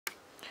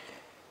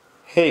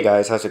Hey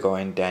guys, how's it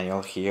going?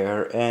 Daniel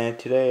here, and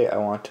today I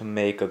want to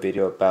make a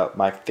video about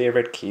my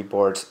favorite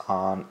keyboards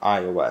on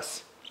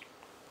iOS.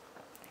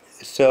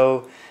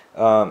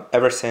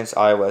 Ever since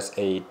iOS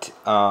 8,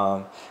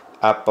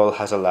 Apple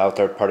has allowed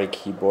third-party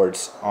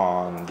keyboards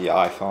on the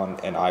iPhone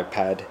and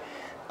iPad,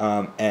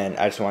 and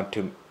I just want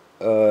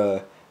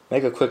to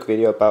make a quick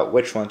video about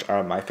which ones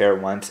are my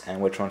favorite ones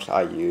and which ones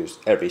I use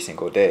every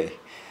single day.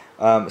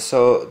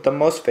 So the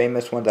most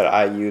famous one that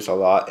I use a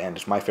lot and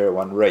is my favorite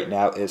one right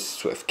now is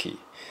Swiftkey.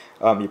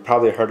 You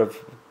probably heard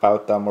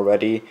about them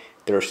already.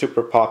 They're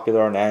super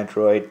popular on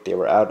Android. They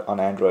were out on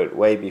Android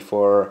way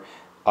before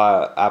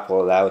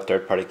Apple allowed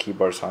third-party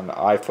keyboards on the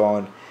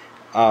iPhone.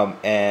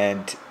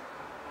 And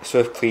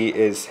Swiftkey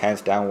is hands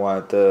down one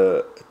of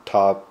the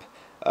top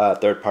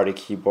third-party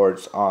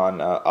keyboards on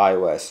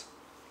iOS.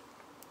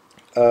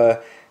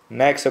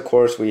 Next, of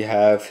course, we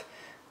have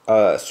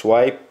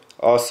Swype,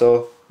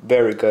 also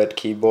very good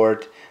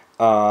keyboard,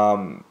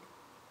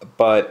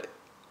 but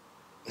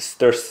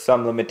there's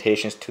some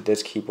limitations to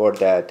this keyboard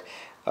that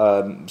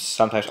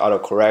sometimes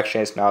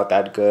autocorrection is not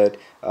that good,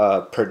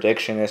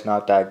 prediction is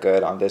not that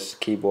good on this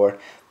keyboard,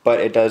 but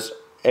it does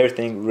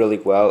everything really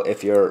well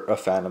if you're a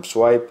fan of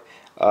Swype.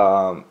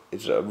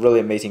 It's a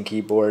really amazing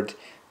keyboard.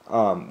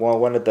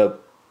 One of the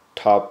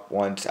top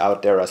ones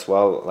out there as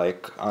well,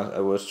 like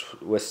it was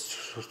with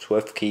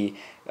Swiftkey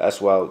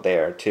as well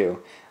there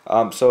too.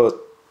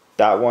 So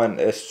that one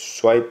is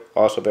Swype,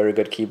 also very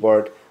good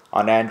keyboard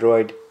on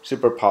Android,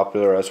 super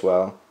popular as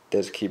well,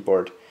 this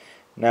keyboard.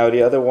 Now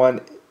the other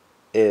one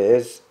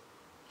is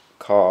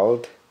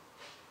called,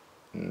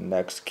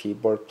 next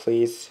keyboard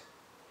please,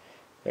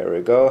 there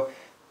we go,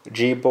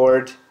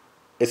 Gboard.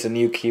 It's a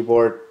new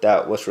keyboard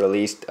that was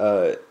released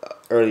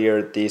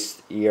earlier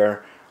this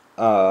year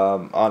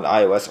on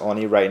iOS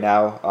only right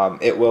now.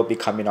 It will be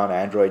coming on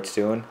Android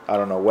soon, I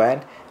don't know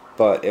when,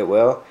 but it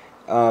will.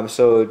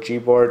 So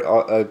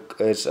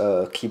Gboard is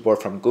a keyboard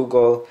from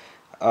Google,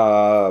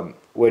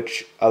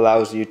 which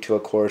allows you to,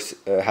 of course,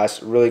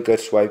 has really good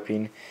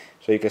swiping,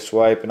 so you can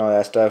swipe and all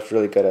that stuff,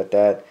 really good at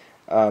that.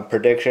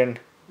 Prediction,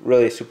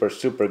 really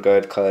super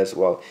good, because,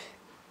 well,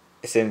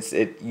 since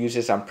it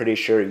uses, I'm pretty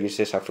sure it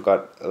uses, I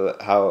forgot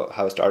how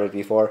it started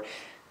before,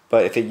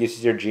 but if it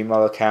uses your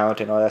Gmail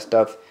account and all that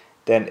stuff,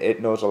 then it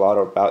knows a lot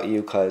about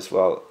you, because,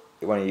 well,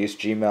 when you use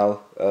Gmail,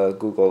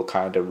 Google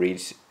kind of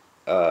reads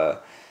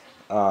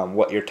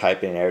what you're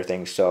typing and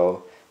everything,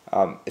 so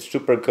it's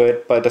super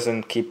good, but it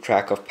doesn't keep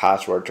track of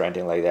passwords or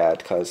anything like that,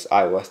 because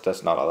iOS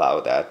does not allow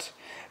that,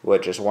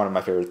 which is one of my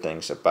favorite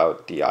things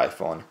about the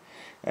iPhone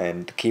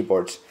and the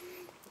keyboards.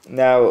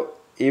 Now,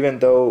 even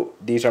though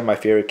these are my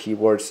favorite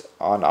keyboards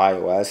on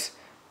iOS,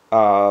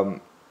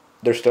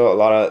 there's still a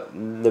lot of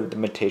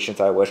limitations.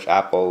 I wish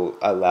Apple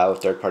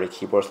allowed third-party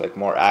keyboards, like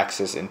more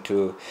access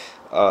into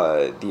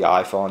the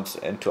iPhones,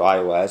 into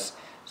iOS,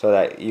 so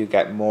that you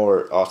get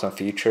more awesome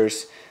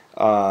features.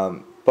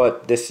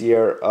 But this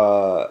year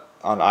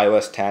on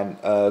iOS 10,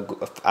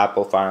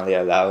 Apple finally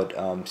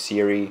allowed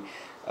Siri.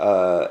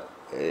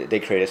 They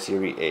created a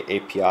Siri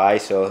API,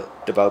 so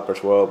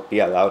developers will be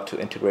allowed to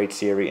integrate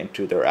Siri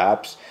into their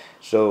apps.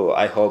 So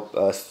I hope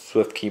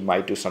Swiftkey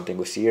might do something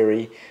with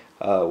Siri,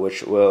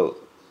 which will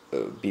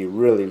be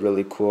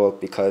really cool,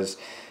 because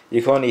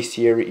you can only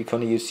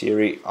use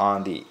Siri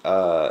on the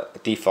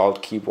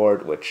default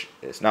keyboard, which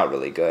is not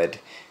really good.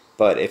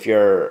 But if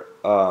you're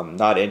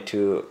not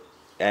into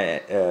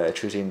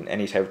choosing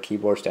any type of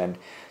keyboards, then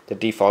the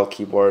default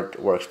keyboard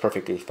works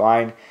perfectly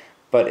fine.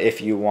 But if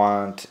you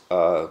want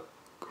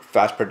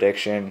fast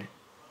prediction,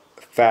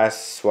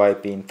 fast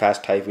swiping,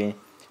 fast typing,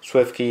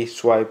 Swiftkey,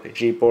 Swype,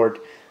 Gboard,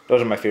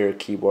 those are my favorite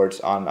keyboards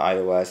on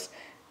iOS.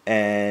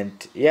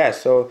 And yeah,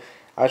 so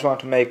I just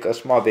want to make a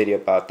small video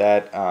about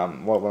that,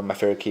 one of my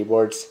favorite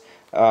keyboards.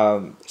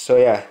 So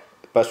yeah,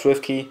 but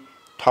Swiftkey,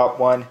 top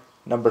one.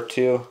 Number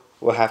two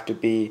will have to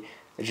be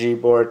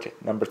Gboard.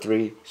 Number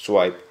three,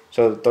 Swype.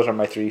 So those are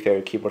my three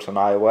favorite keyboards on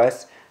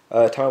iOS.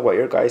 Tell me what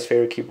your guys'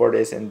 favorite keyboard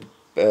is in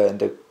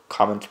the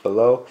comments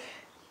below.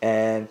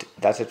 And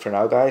that's it for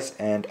now, guys,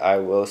 and I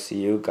will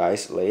see you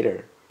guys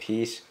later.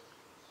 Peace.